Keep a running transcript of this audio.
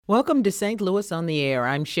Welcome to St. Louis on the Air.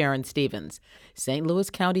 I'm Sharon Stevens. St. Louis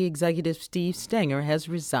County Executive Steve Stenger has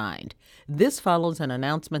resigned. This follows an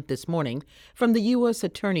announcement this morning from the U.S.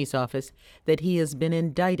 Attorney's Office that he has been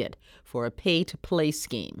indicted for a pay-to-play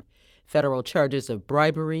scheme. Federal charges of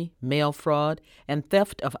bribery, mail fraud, and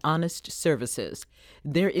theft of honest services.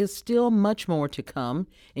 There is still much more to come,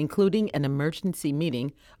 including an emergency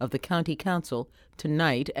meeting of the County Council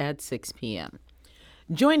tonight at 6 p.m.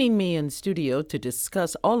 Joining me in studio to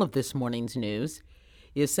discuss all of this morning's news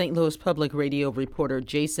is St. Louis Public Radio reporter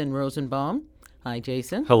Jason Rosenbaum. Hi,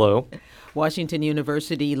 Jason. Hello. Washington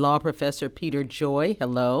University law professor Peter Joy.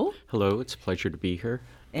 Hello. Hello, it's a pleasure to be here.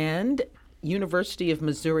 And University of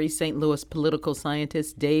Missouri St. Louis political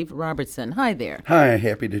scientist Dave Robertson. Hi there. Hi,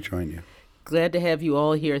 happy to join you. Glad to have you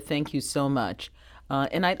all here. Thank you so much.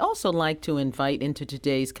 And I'd also like to invite into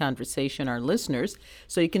today's conversation our listeners,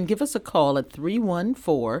 so you can give us a call at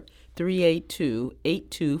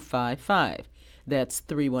 314-382-8255. That's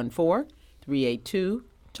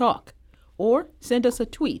 314-382-TALK. Or send us a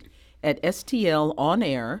tweet at STL On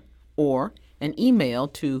Air or an email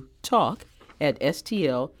to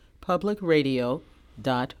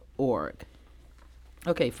talk@stlpublicradio.org.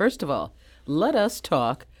 Okay, first of all, let us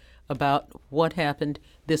talk about what happened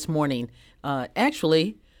this morning.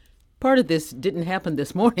 Actually, part of this didn't happen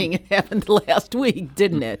this morning. It happened last week,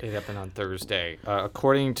 didn't it? It happened on Thursday.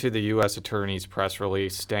 According to the U.S. Attorney's press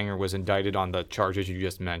release, Stenger was indicted on the charges you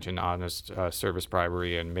just mentioned, honest service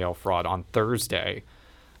bribery and mail fraud, on Thursday.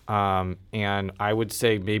 And I would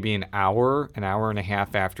say maybe an hour and a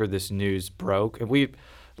half after this news broke.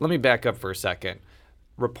 Let me back up for a second.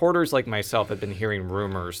 Reporters like myself have been hearing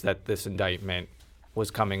rumors that this indictment was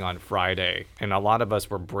coming on Friday, and a lot of us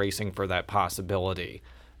were bracing for that possibility.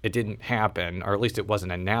 It didn't happen, or at least it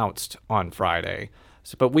wasn't announced on Friday.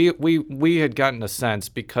 But we had gotten a sense,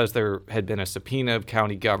 because there had been a subpoena of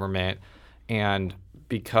county government, and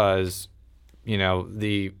because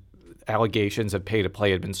the allegations of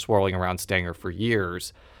pay-to-play had been swirling around Stenger for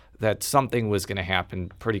years, that something was going to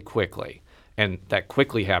happen pretty quickly. And that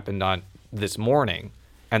quickly happened on this morning.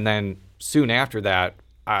 And then soon after that,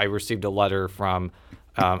 I received a letter from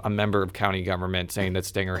a member of county government saying that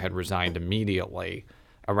Stenger had resigned immediately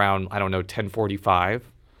around, 10:45.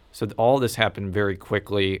 So all this happened very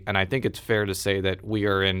quickly, and I think it's fair to say that we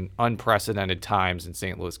are in unprecedented times in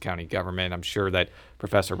St. Louis County government. I'm sure that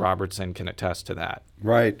Professor Robertson can attest to that.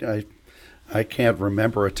 Right. I can't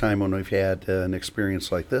remember a time when we've had an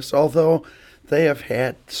experience like this, although they have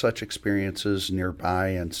had such experiences nearby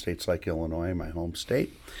in states like Illinois, my home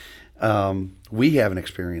state. We haven't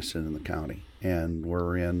experienced it in the county, and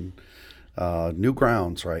we're in new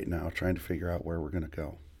grounds right now trying to figure out where we're going to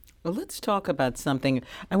go. Well, let's talk about something.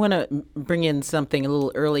 I want to bring in something a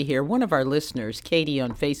little early here. One of our listeners, Katie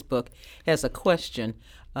on Facebook, has a question,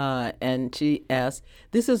 and she asks,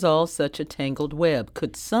 this is all such a tangled web.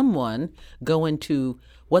 Could someone go into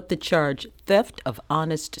what the charge theft of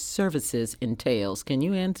honest services entails? Can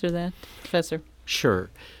you answer that, Professor? Sure.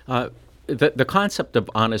 The concept of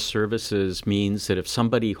honest services means that if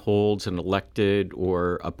somebody holds an elected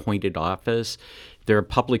or appointed office, they're a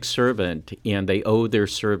public servant and they owe their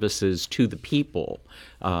services to the people,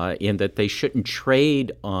 and that they shouldn't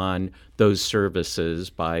trade on those services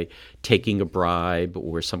by taking a bribe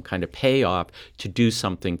or some kind of payoff to do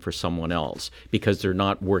something for someone else, because they're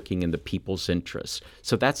not working in the people's interests.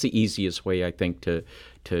 So that's the easiest way, I think, to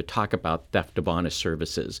talk about theft of honest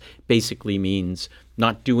services. Basically means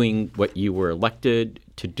not doing what you were elected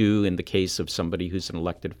to do in the case of somebody who's an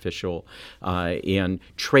elected official, and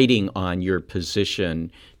trading on your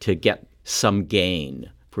position to get some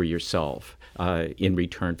gain for yourself in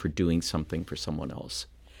return for doing something for someone else.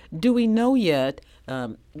 Do we know yet,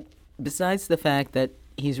 besides the fact that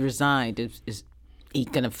he's resigned, is he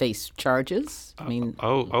going to face charges? I mean,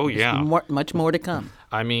 yeah. Much more to come.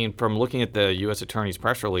 I mean, from looking at the U.S. Attorney's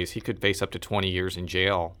press release, he could face up to 20 years in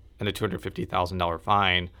jail and a $250,000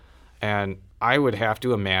 fine. And I would have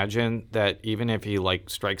to imagine that even if he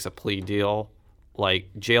strikes a plea deal,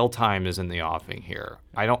 jail time is in the offing here.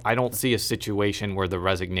 I don't see a situation where the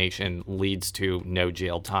resignation leads to no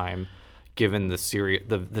jail time, given the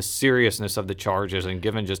seriousness of the charges, and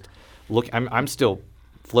given I'm still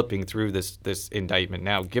flipping through this indictment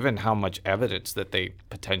now, given how much evidence that they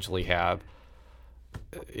potentially have.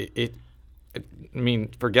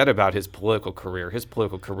 Forget about his political career. His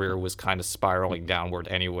political career was kind of spiraling downward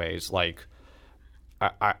anyways.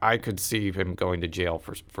 I could see him going to jail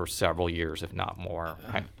for several years, if not more.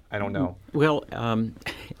 I don't know. Well,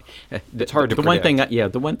 it's hard to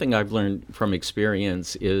predict. The one thing I've learned from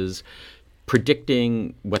experience is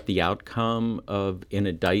predicting what the outcome of an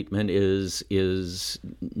indictment is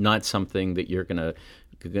not something that you're going to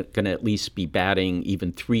at least be batting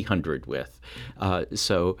even 300 with.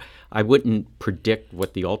 So I wouldn't predict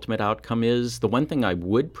what the ultimate outcome is. The one thing I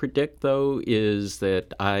would predict, though, is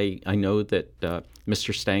that I know that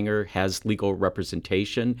Mr. Stenger has legal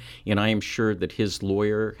representation, and I am sure that his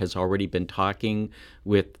lawyer has already been talking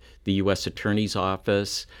with the U.S. Attorney's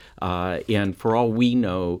Office, and for all we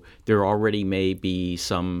know, there already may be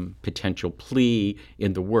some potential plea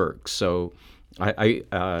in the works. So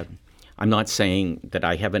I'm not saying that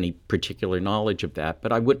I have any particular knowledge of that,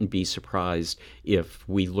 but I wouldn't be surprised if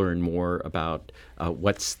we learn more about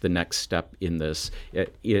what's the next step in this,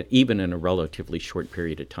 even in a relatively short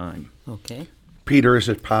period of time. Okay. Peter, is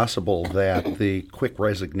it possible that the quick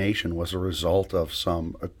resignation was a result of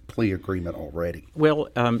some plea agreement already? Well,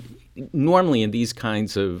 normally in these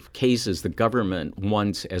kinds of cases, the government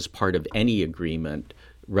wants, as part of any agreement,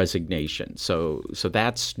 resignation. So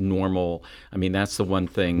that's normal. I mean, that's the one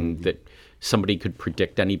thing that somebody could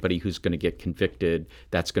predict. Anybody who's going to get convicted,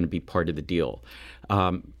 that's going to be part of the deal.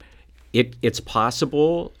 It's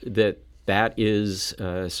possible that is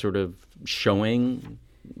sort of showing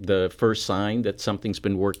the first sign that something's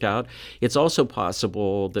been worked out. It's also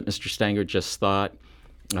possible that Mr. Stenger just thought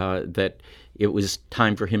that it was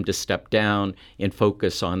time for him to step down and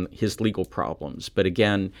focus on his legal problems. But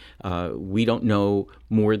again, we don't know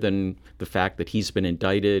more than the fact that he's been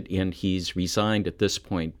indicted and he's resigned at this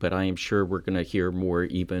point. But I am sure we're going to hear more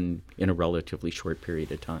even in a relatively short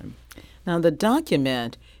period of time. Now, the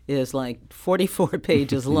document is like 44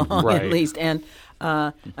 pages long Right. at least. And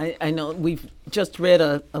I know we've just read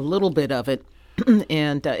a little bit of it,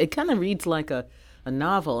 and it kind of reads like a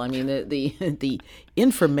novel. I mean, the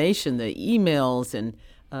information, the emails, and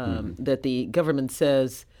that the government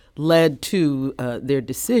says led to their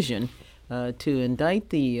decision to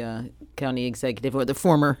indict the county executive or the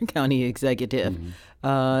former county executive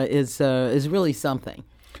is really something.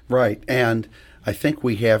 Right, and I think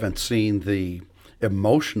we haven't seen the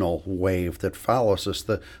emotional wave that follows us.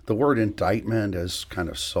 The word indictment is kind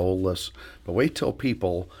of soulless, but wait till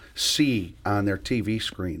people see on their TV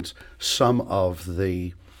screens some of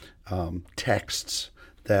the texts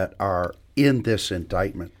that are in this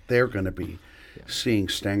indictment. They're going to be seeing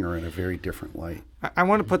Stenger in a very different light. I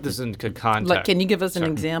want to put this into context. Like, can you give us an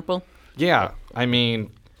example? Yeah, I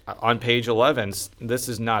mean, on page 11, this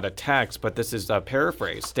is not a text, but this is a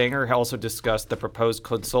paraphrase. Stenger also discussed the proposed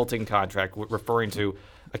consulting contract, referring to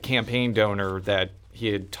a campaign donor that he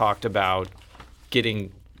had talked about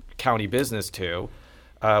getting county business to,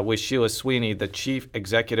 with Sheila Sweeney, the chief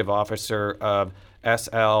executive officer of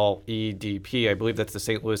SLEDP. I believe that's the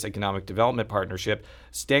St. Louis Economic Development Partnership.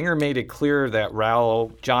 Stenger made it clear that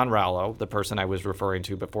John Rallo, the person I was referring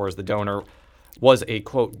to before as the donor, was a,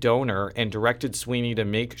 quote, donor, and directed Sweeney to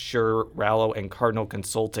make sure Rallo and Cardinal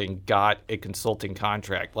Consulting got a consulting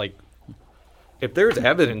contract. Like, if there's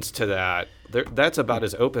evidence to that, that's about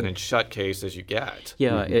as open and shut case as you get.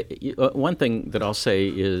 Yeah, one thing that I'll say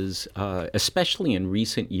is, especially in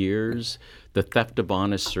recent years, the theft of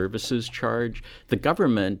honest services charge, the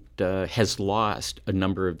government has lost a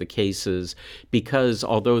number of the cases because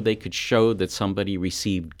although they could show that somebody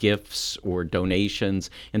received gifts or donations,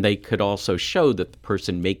 and they could also show that the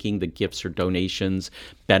person making the gifts or donations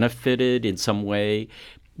benefited in some way,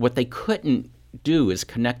 what they couldn't do is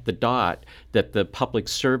connect the dot that the public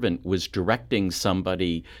servant was directing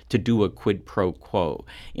somebody to do a quid pro quo.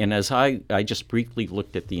 And as I just briefly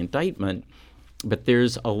looked at the indictment, but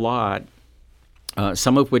there's a lot,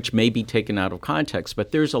 some of which may be taken out of context,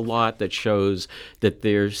 but there's a lot that shows that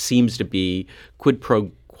there seems to be quid pro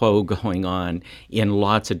quo going on in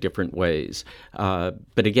lots of different ways. But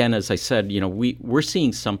again, as I said, we're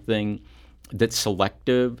seeing something that's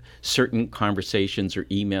selective, certain conversations or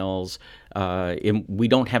emails, and we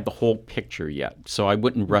don't have the whole picture yet. So I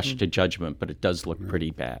wouldn't rush to judgment, but it does look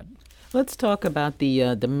pretty bad. Let's talk about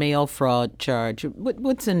the mail fraud charge.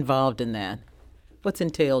 What's involved in that? What's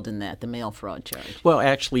entailed in that, the mail fraud charge? Well,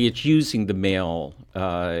 actually, it's using the mail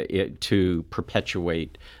to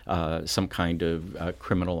perpetuate some kind of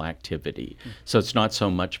criminal activity. So it's not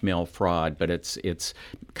so much mail fraud, but it's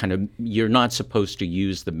kind of, you're not supposed to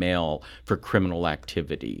use the mail for criminal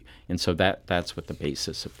activity. And so that's what the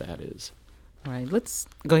basis of that is. All right, let's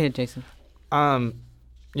go ahead, Jason. I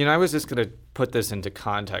was just going to put this into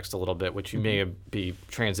context a little bit, which you may be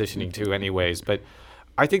transitioning to anyways, but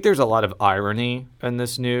I think there's a lot of irony in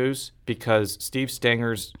this news because Steve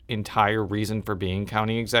Stenger's entire reason for being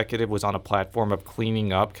county executive was on a platform of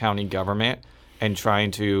cleaning up county government and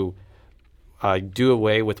trying to do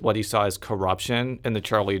away with what he saw as corruption in the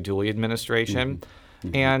Charlie Dooley administration.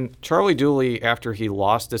 And Charlie Dooley, after he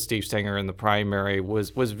lost to Steve Stenger in the primary,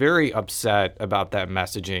 was very upset about that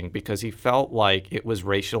messaging because he felt like it was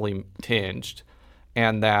racially tinged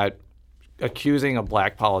and that accusing a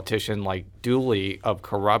black politician like Dooley of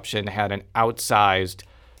corruption had an outsized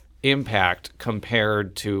impact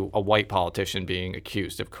compared to a white politician being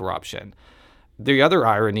accused of corruption. The other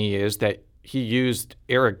irony is that he used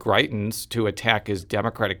Eric Greitens to attack his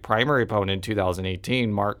Democratic primary opponent in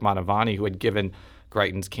 2018, Mark Mantovani, who had given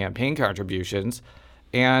Greitens campaign contributions.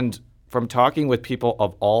 And from talking with people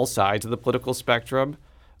of all sides of the political spectrum,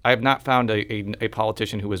 I have not found a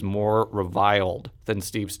politician who was more reviled than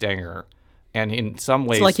Steve Stenger. And in some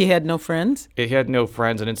ways... It's like he had no friends? He had no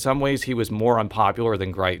friends. And in some ways, he was more unpopular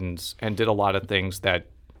than Greitens and did a lot of things that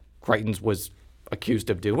Greitens was accused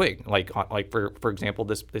of doing, like for example,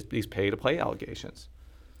 these pay-to-play allegations.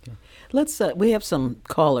 We have some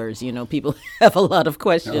callers. People have a lot of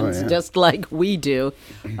questions, just like we do.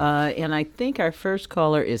 And I think our first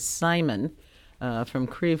caller is Simon from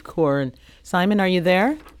Creve Coeur. Simon, are you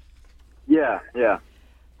there? Yeah.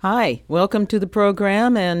 Hi, welcome to the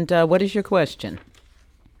program. And what is your question?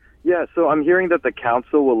 Yeah, so I'm hearing that the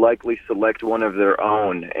council will likely select one of their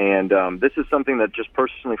own, and this is something that just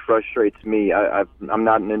personally frustrates me. I'm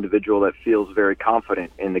not an individual that feels very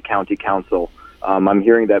confident in the county council. I'm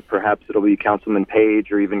hearing that perhaps it'll be Councilman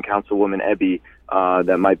Page or even Councilwoman Ebby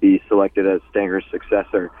that might be selected as Stanger's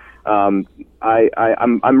successor. I'm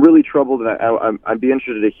really troubled, and I'd be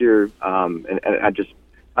interested to hear.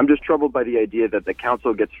 I'm just troubled by the idea that the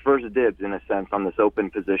council gets first dibs in a sense on this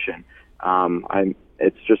open position.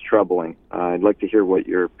 It's just troubling. I'd like to hear what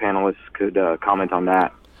your panelists could comment on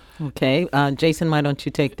that. Okay. Jason, why don't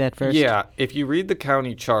you take that first? Yeah. If you read the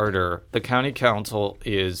county charter, the county council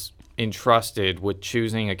is entrusted with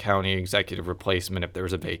choosing a county executive replacement if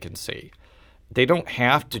there's a vacancy. They don't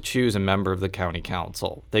have to choose a member of the county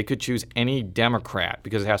council. They could choose any Democrat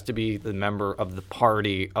because it has to be the member of the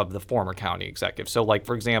party of the former county executive. So, like,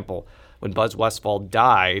 for example, when Buzz Westfall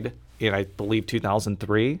died in, I believe,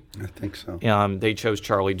 2003. I think so. They chose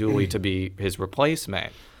Charlie Dooley to be his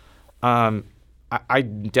replacement. I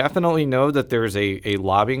definitely know that there's a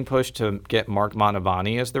lobbying push to get Mark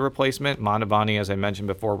Mantovani as the replacement. Mantovani, as I mentioned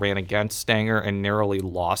before, ran against Stenger and narrowly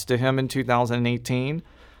lost to him in 2018.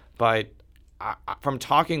 But from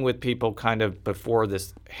talking with people kind of before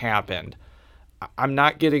this happened, I'm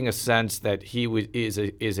not getting a sense that he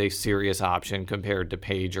is a serious option compared to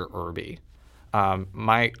Page or Irby.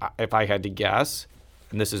 If I had to guess,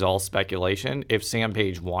 and this is all speculation, if Sam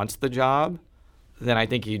Page wants the job, then I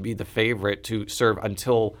think he'd be the favorite to serve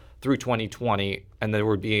through 2020, and there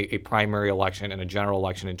would be a primary election and a general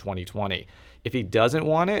election in 2020. If he doesn't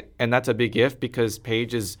want it, and that's a big if because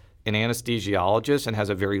Page is an anesthesiologist and has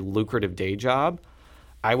a very lucrative day job,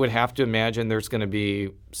 I would have to imagine there's going to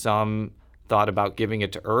be some thought about giving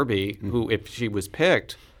it to Irby, who, if she was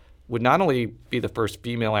picked, would not only be the first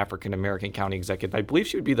female African-American county executive, I believe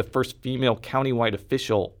she would be the first female countywide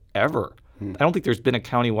official ever. I don't think there's been a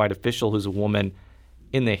countywide official who's a woman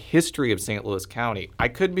in the history of St. Louis County. I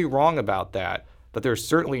could be wrong about that, but there's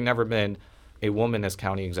certainly never been a woman as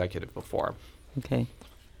county executive before. Okay.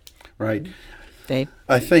 Right. Dave?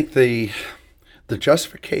 I think the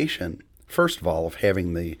justification, first of all, of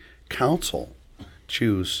having the council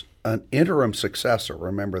choose an interim successor,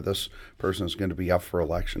 remember this person is going to be up for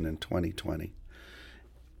election in 2020,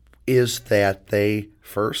 is that they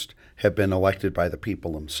first have been elected by the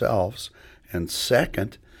people themselves, and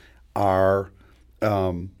second, are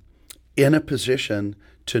in a position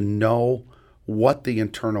to know what the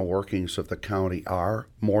internal workings of the county are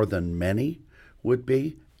more than many would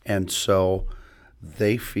be. And so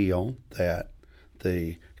they feel that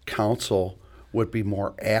the council would be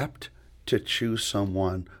more apt to choose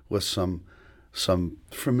someone with some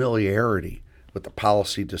familiarity with the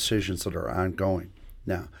policy decisions that are ongoing.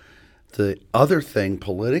 Now, the other thing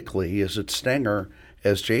politically is that Stenger,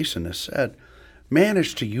 as Jason has said,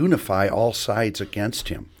 managed to unify all sides against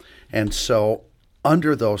him. And so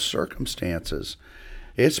under those circumstances,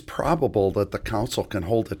 it's probable that the council can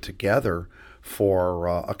hold it together for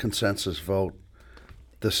a consensus vote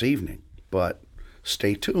this evening. But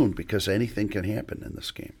stay tuned because anything can happen in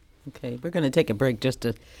this game. Okay, we're going to take a break just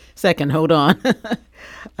a second. Hold on.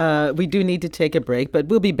 We do need to take a break, but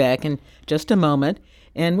we'll be back in just a moment.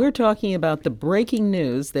 And we're talking about the breaking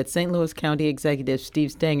news that St. Louis County Executive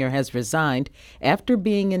Steve Stenger has resigned after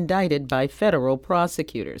being indicted by federal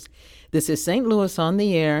prosecutors. This is St. Louis on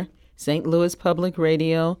the Air, St. Louis Public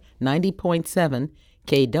Radio, 90.7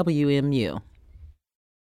 KWMU.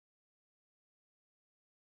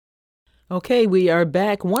 Okay, we are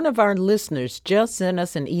back. One of our listeners just sent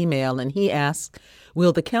us an email, and he asks,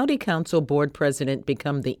 will the county council board president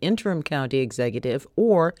become the interim county executive,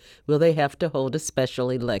 or will they have to hold a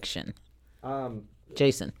special election?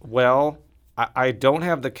 Jason. Well, I don't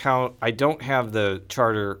have the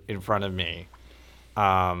charter in front of me.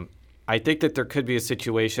 I think that there could be a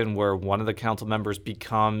situation where one of the council members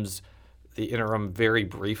becomes the interim very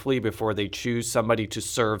briefly before they choose somebody to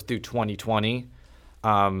serve through 2020.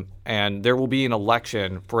 And there will be an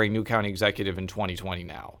election for a new county executive in 2020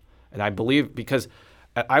 now. And I believe, because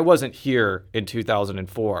I wasn't here in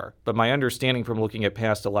 2004, but my understanding from looking at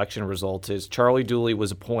past election results is Charlie Dooley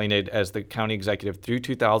was appointed as the county executive through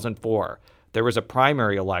 2004. There was a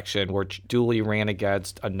primary election where Dooley ran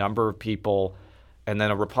against a number of people, and then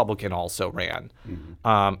a Republican also ran.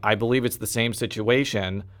 Mm-hmm. I believe it's the same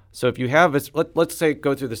situation. So if you have, let's say,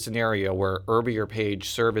 go through the scenario where Irby or Page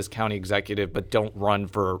serve as county executive but don't run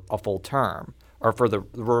for a full term or for the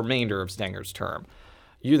remainder of Stanger's term.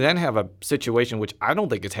 You then have a situation, which I don't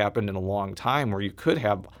think has happened in a long time, where you could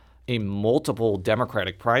have a multiple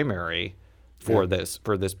Democratic primary for this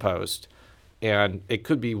post, and it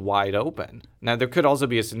could be wide open. Now, there could also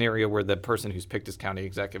be a scenario where the person who's picked as county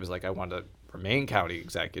executive is like, I want to remain county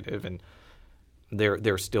executive, and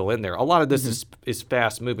they're still in there. A lot of this is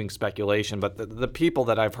fast-moving speculation, but the people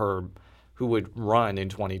that I've heard who would run in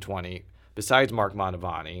 2020, besides Mark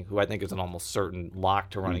Mantovani, who I think is an almost certain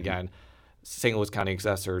lock to run again, St. Louis County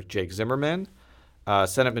Assessor Jake Zimmerman,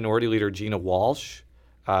 Senate Minority Leader Gina Walsh,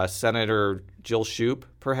 Senator Jill Shoup,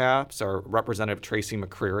 perhaps, or Representative Tracy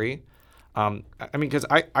McCreary. Because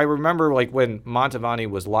I remember, like, when Mantovani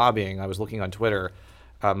was lobbying, I was looking on Twitter,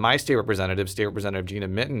 my State Representative Gina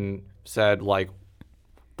Minton, said, like,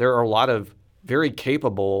 there are a lot of very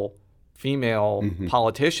capable female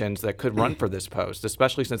politicians that could run for this post,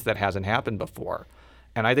 especially since that hasn't happened before.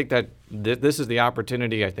 And I think that this is the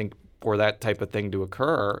opportunity, I think, for that type of thing to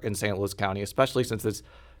occur in St. Louis County, especially since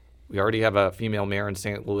we already have a female mayor in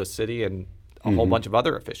St. Louis City and a whole bunch of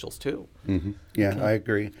other officials too. Yeah, I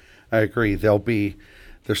agree.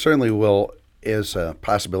 There certainly is a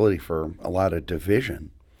possibility for a lot of division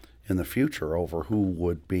in the future over who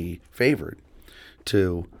would be favored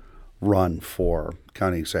to run for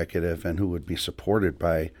county executive and who would be supported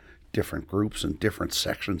by different groups in different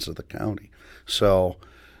sections of the county. So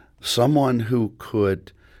someone who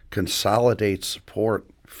could consolidate support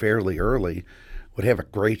fairly early would have a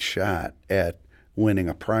great shot at winning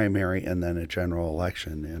a primary and then a general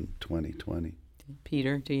election in 2020.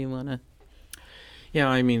 Peter, do you want to? Yeah,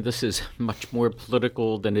 I mean, this is much more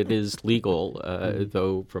political than it is legal,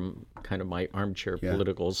 though from kind of my armchair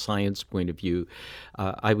political science point of view,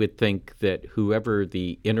 I would think that whoever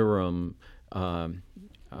the interim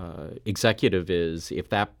executive is, if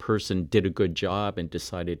that person did a good job and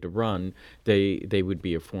decided to run, they would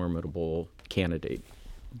be a formidable candidate.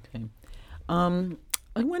 Okay. I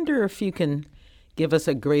wonder if you can give us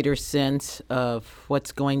a greater sense of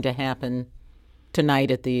what's going to happen tonight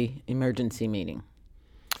at the emergency meeting.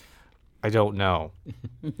 I don't know.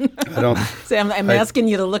 See, I'm asking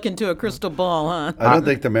you to look into a crystal ball, huh? I don't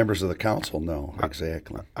think the members of the council know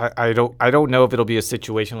exactly. I don't know if it'll be a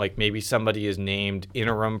situation like maybe somebody is named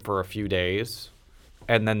interim for a few days,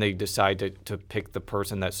 and then they decide to pick the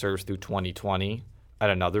person that serves through 2020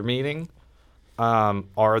 at another meeting,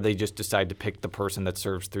 or they just decide to pick the person that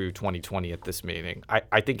serves through 2020 at this meeting.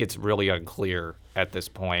 I think it's really unclear at this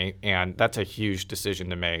point, and that's a huge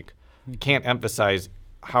decision to make. You can't emphasize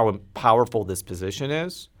how powerful this position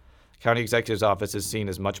is. County Executive's Office is seen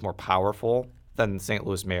as much more powerful than St.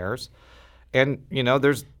 Louis mayor's. And,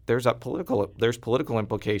 there's political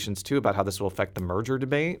implications, too, about how this will affect the merger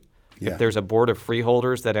debate. Yeah. If there's a board of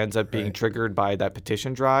freeholders that ends up being triggered by that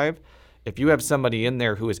petition drive, if you have somebody in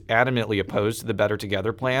there who is adamantly opposed to the Better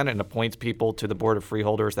Together plan and appoints people to the board of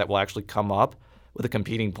freeholders that will actually come up with a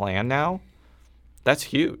competing plan now, that's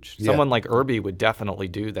huge. Yeah. Someone like Irby would definitely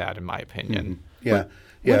do that, in my opinion. Yeah.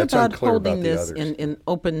 What it's about unclear holding about this the others. in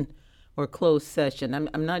open or closed session?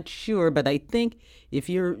 I'm not sure, but I think if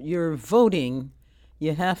you're voting,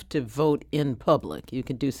 you have to vote in public. You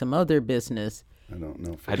can do some other business. I don't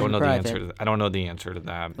know. I don't know the answer to that. I don't know the answer to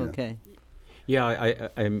that. Okay. Yeah,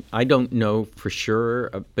 I don't know for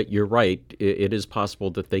sure, but you're right. It is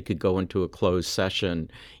possible that they could go into a closed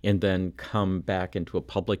session and then come back into a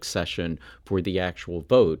public session for the actual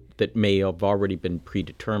vote that may have already been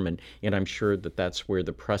predetermined. And I'm sure that that's where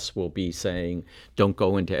the press will be saying, don't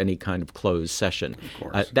go into any kind of closed session.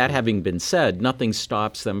 Of course. That having been said, nothing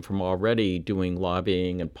stops them from already doing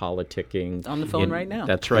lobbying and politicking. On the phone right now.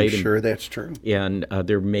 That's right. I'm sure that's true. And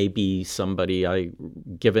there may be somebody,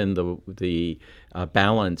 given the the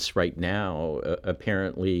balance right now.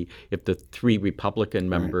 Apparently, if the 3 Republican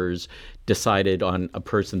members decided on a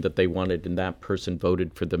person that they wanted and that person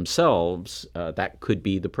voted for themselves, that could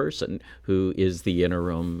be the person who is the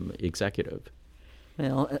interim executive.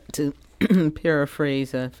 Well, to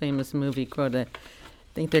paraphrase a famous movie quote, I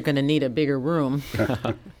think they're going to need a bigger room.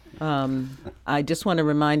 I just want to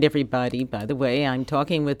remind everybody, by the way, I'm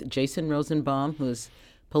talking with Jason Rosenbaum, who's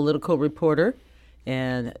political reporter,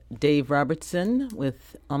 and Dave Robertson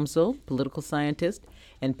with UMSL, political scientist,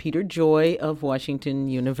 and Peter Joy of Washington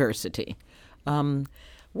University.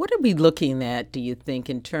 What are we looking at, do you think,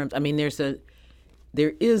 in terms, I mean,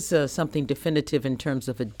 there is something definitive in terms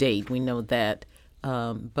of a date, we know that,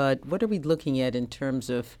 but what are we looking at in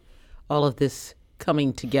terms of all of this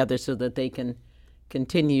coming together so that they can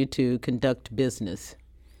continue to conduct business?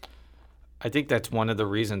 I think that's one of the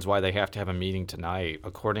reasons why they have to have a meeting tonight.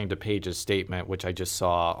 According to Page's statement, which I just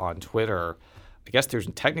saw on Twitter, I guess there's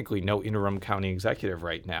technically no interim county executive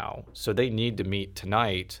right now. So they need to meet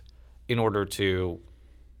tonight in order to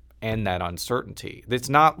end that uncertainty. It's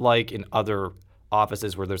not like in other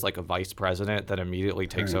offices where there's like a vice president that immediately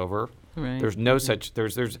takes over. Right. There's no such,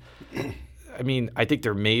 I mean, I think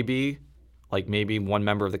there may be, like maybe one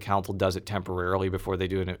member of the council does it temporarily before they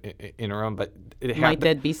do an interim, but Might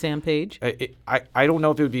that be Sam Page? I don't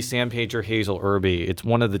know if it would be Sam Page or Hazel Irby. It's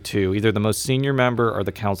one of the two, either the most senior member or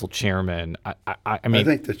the council chairman. I mean, I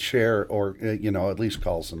think the chair, or at least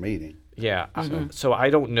calls the meeting. Yeah. So I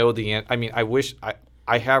don't know I mean,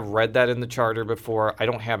 I have read that in the charter before. I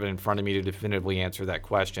don't have it in front of me to definitively answer that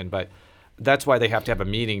question, but that's why they have to have a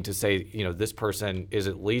meeting to say, this person is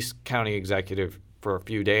at least county executive for a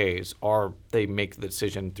few days, or they make the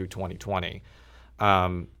decision through 2020.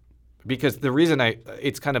 Because the reason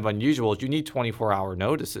it's kind of unusual is you need 24-hour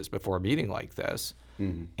notices before a meeting like this.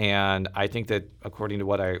 Mm-hmm. And I think that according to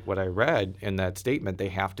what I read in that statement, they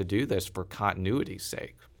have to do this for continuity's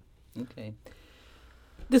sake. Okay.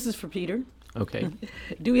 This is for Peter. Okay.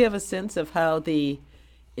 Do we have a sense of how the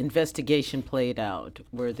investigation played out?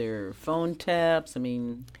 Were there phone taps? I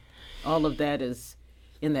mean, all of that is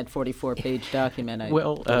in that 44-page document.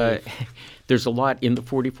 There's a lot in the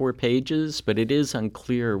 44 pages, but it is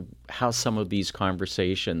unclear how some of these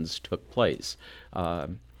conversations took place. I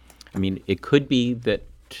mean, it could be that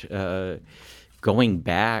going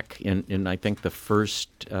back, and I think the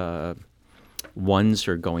first ones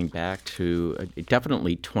are going back to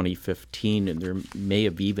definitely 2015, and there may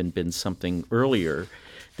have even been something earlier,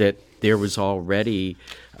 that there was already,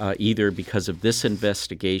 either because of this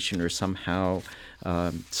investigation or somehow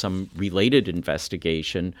some related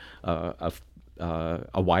investigation, a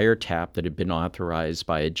wiretap that had been authorized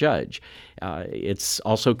by a judge. It's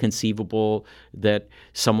also conceivable that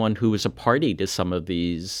someone who was a party to some of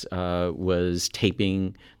these was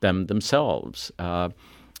taping them themselves. And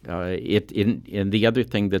the other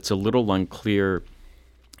thing that's a little unclear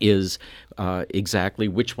is exactly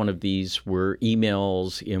which one of these were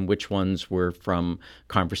emails and which ones were from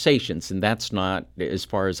conversations, and that's not, as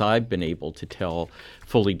far as I've been able to tell,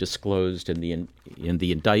 fully disclosed in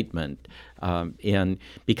the indictment. And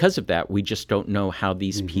because of that, we just don't know how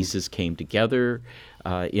these pieces came together.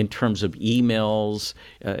 In terms of emails,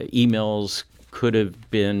 emails could have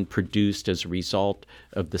been produced as a result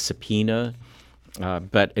of the subpoena.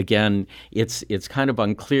 But again, it's kind of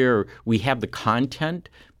unclear. We have the content,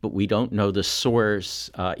 but we don't know the source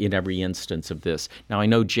in every instance of this. Now, I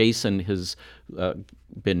know Jason has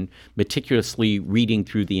been meticulously reading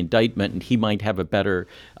through the indictment, and he might have a better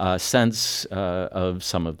sense of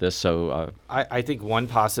some of this. So I think one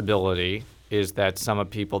possibility is that some of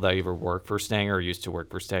people that either work for Stenger or used to work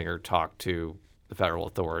for Stenger talked to the federal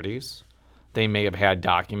authorities. They may have had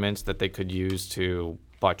documents that they could use to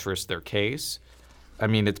buttress their case. I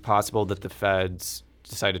mean, it's possible that the feds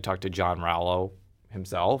decided to talk to John Rallo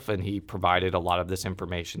himself, and he provided a lot of this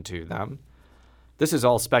information to them. This is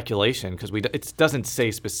all speculation because it doesn't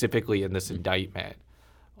say specifically in this indictment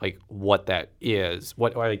like what that is,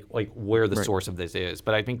 what like where the source of this is.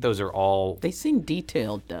 But I think those are all. They seem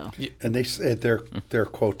detailed, though. And they said they're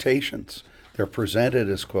quotations. They're presented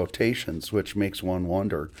as quotations, which makes one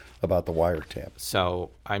wonder about the wiretap. So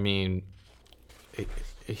I mean,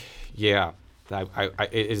 yeah.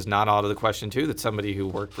 It is not out of the question, too, that somebody who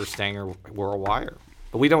worked for Stenger were a wire.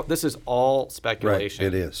 But we don't. This is all speculation.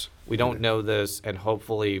 Right, it is. We don't know this, and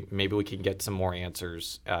hopefully maybe we can get some more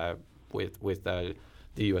answers with the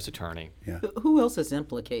U.S. Attorney. Yeah. Who else is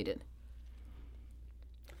implicated?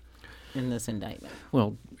 in this indictment?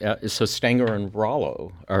 Well, so Stenger and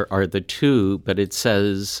Rollo are the two, but it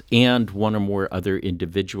says, and one or more other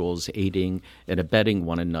individuals aiding and abetting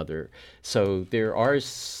one another. So there are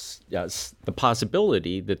the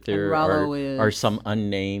possibility that there are some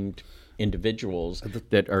unnamed individuals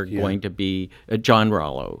that are going to be John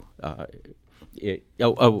Rollo,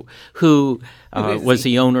 who was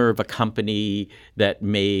the owner of a company that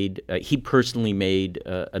made, he personally made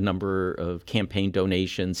a number of campaign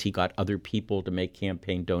donations. He got other people to make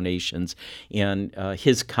campaign donations. And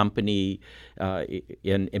his company,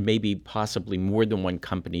 and maybe possibly more than one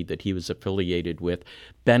company that he was affiliated with,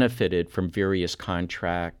 benefited from various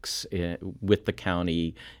contracts with the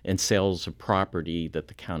county and sales of property that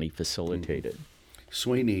the county facilitated.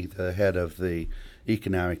 Sweeney, the head of the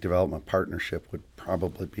Economic Development Partnership, would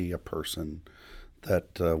probably be a person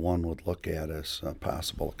that one would look at as a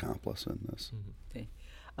possible accomplice in this. Okay.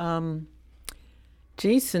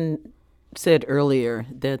 Jason said earlier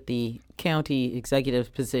that the county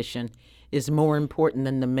executive position is more important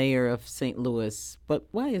than the mayor of St. Louis, but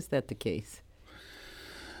why is that the case?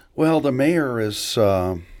 Well, the mayor is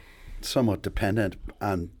somewhat dependent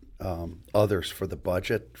on others for the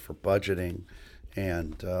budget, for budgeting,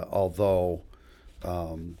 and although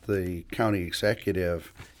the county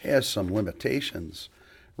executive has some limitations,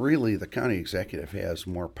 really the county executive has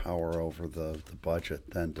more power over the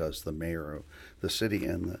budget than does the mayor of the city,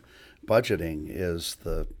 and the budgeting is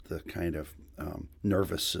the kind of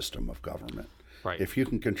nervous system of government. Right. If you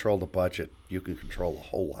can control the budget, you can control a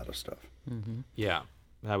whole lot of stuff. Mm-hmm. Yeah,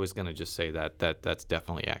 I was going to just say that's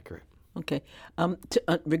definitely accurate. Okay.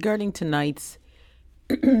 Regarding tonight's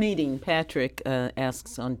meeting, Patrick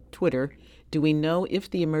asks on Twitter, do we know if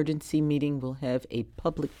the emergency meeting will have a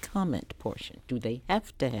public comment portion? Do they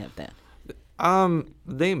have to have that?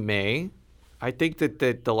 They may. I think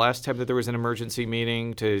that the last time that there was an emergency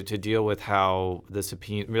meeting to deal with how the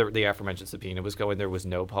subpoena, the aforementioned subpoena was going, there was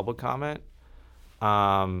no public comment.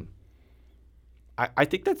 I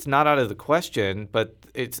think that's not out of the question, but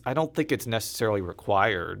I don't think it's necessarily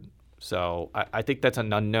required. So I think that's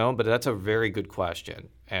an unknown, but that's a very good question,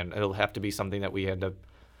 and it'll have to be something that we end up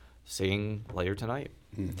seeing later tonight.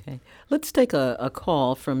 Okay. Let's take a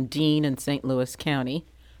call from Dean in St. Louis County.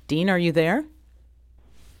 Dean, are you there?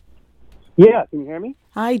 Yeah, can you hear me?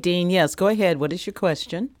 Hi, Dean. Yes, go ahead. What is your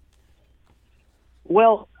question?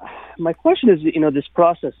 Well, my question is, this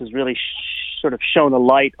process has really sort of shone a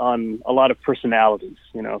light on a lot of personalities,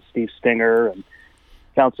 Steve Stenger and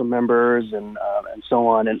council members and so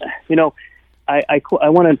on. And, I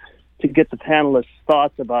wanted to get the panelists'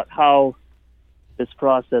 thoughts about how this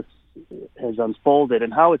process has unfolded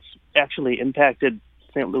and how it's actually impacted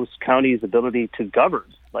St. Louis County's ability to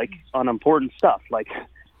govern, like on important stuff like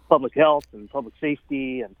public health and public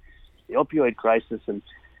safety and the opioid crisis, and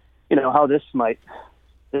how this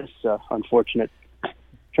unfortunate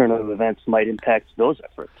turn of events might impact those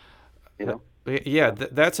efforts. Yeah,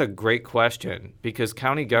 that's a great question, because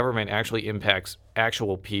county government actually impacts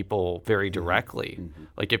actual people very directly. Mm-hmm.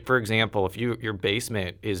 Like, if, for example, if your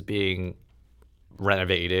basement is being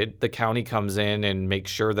renovated, the county comes in and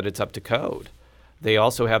makes sure that it's up to code. They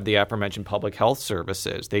also have the aforementioned public health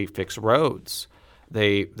services. They fix roads.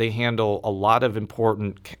 They handle a lot of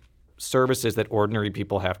important services that ordinary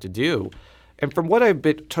people have to do. And from what I've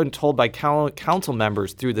been told by council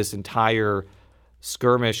members through this entire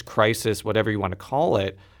skirmish, crisis, whatever you want to call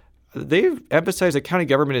it, they've emphasized that county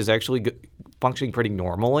government is actually functioning pretty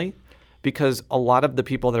normally, because a lot of the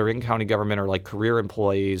people that are in county government are like career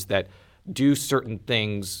employees that do certain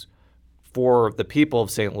things for the people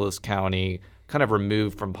of St. Louis County, kind of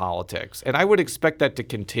removed from politics. And I would expect that to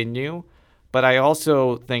continue, but I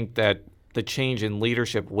also think that the change in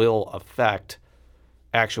leadership will affect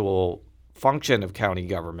actual function of county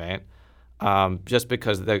government, just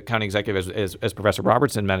because the county executive, as Professor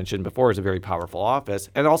Robertson mentioned before, is a very powerful office,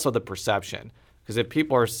 and also the perception. Because if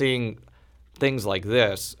people are seeing things like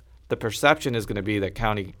this, the perception is going to be that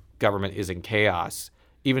county government is in chaos,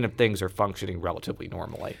 even if things are functioning relatively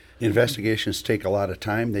normally. Investigations take a lot of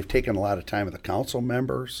time. They've taken a lot of time of the council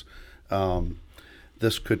members.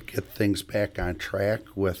 This could get things back on track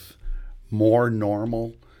with more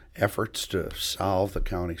normal efforts to solve the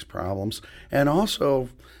county's problems, and also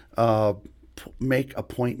make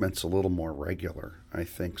appointments a little more regular. I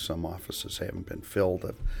think some offices haven't been filled.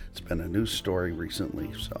 It's been a news story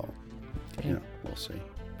recently, so we'll see.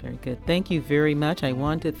 Very good. Thank you very much. I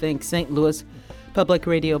want to thank St. Louis Public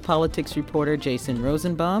Radio politics reporter Jason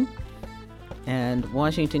Rosenbaum and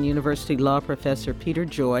Washington University law professor Peter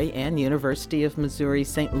Joy and University of Missouri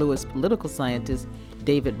St. Louis political scientist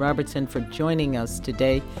David Robertson for joining us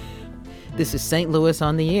today. This is St. Louis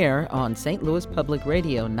on the Air on St. Louis Public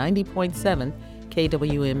Radio 90.7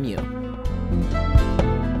 KWMU.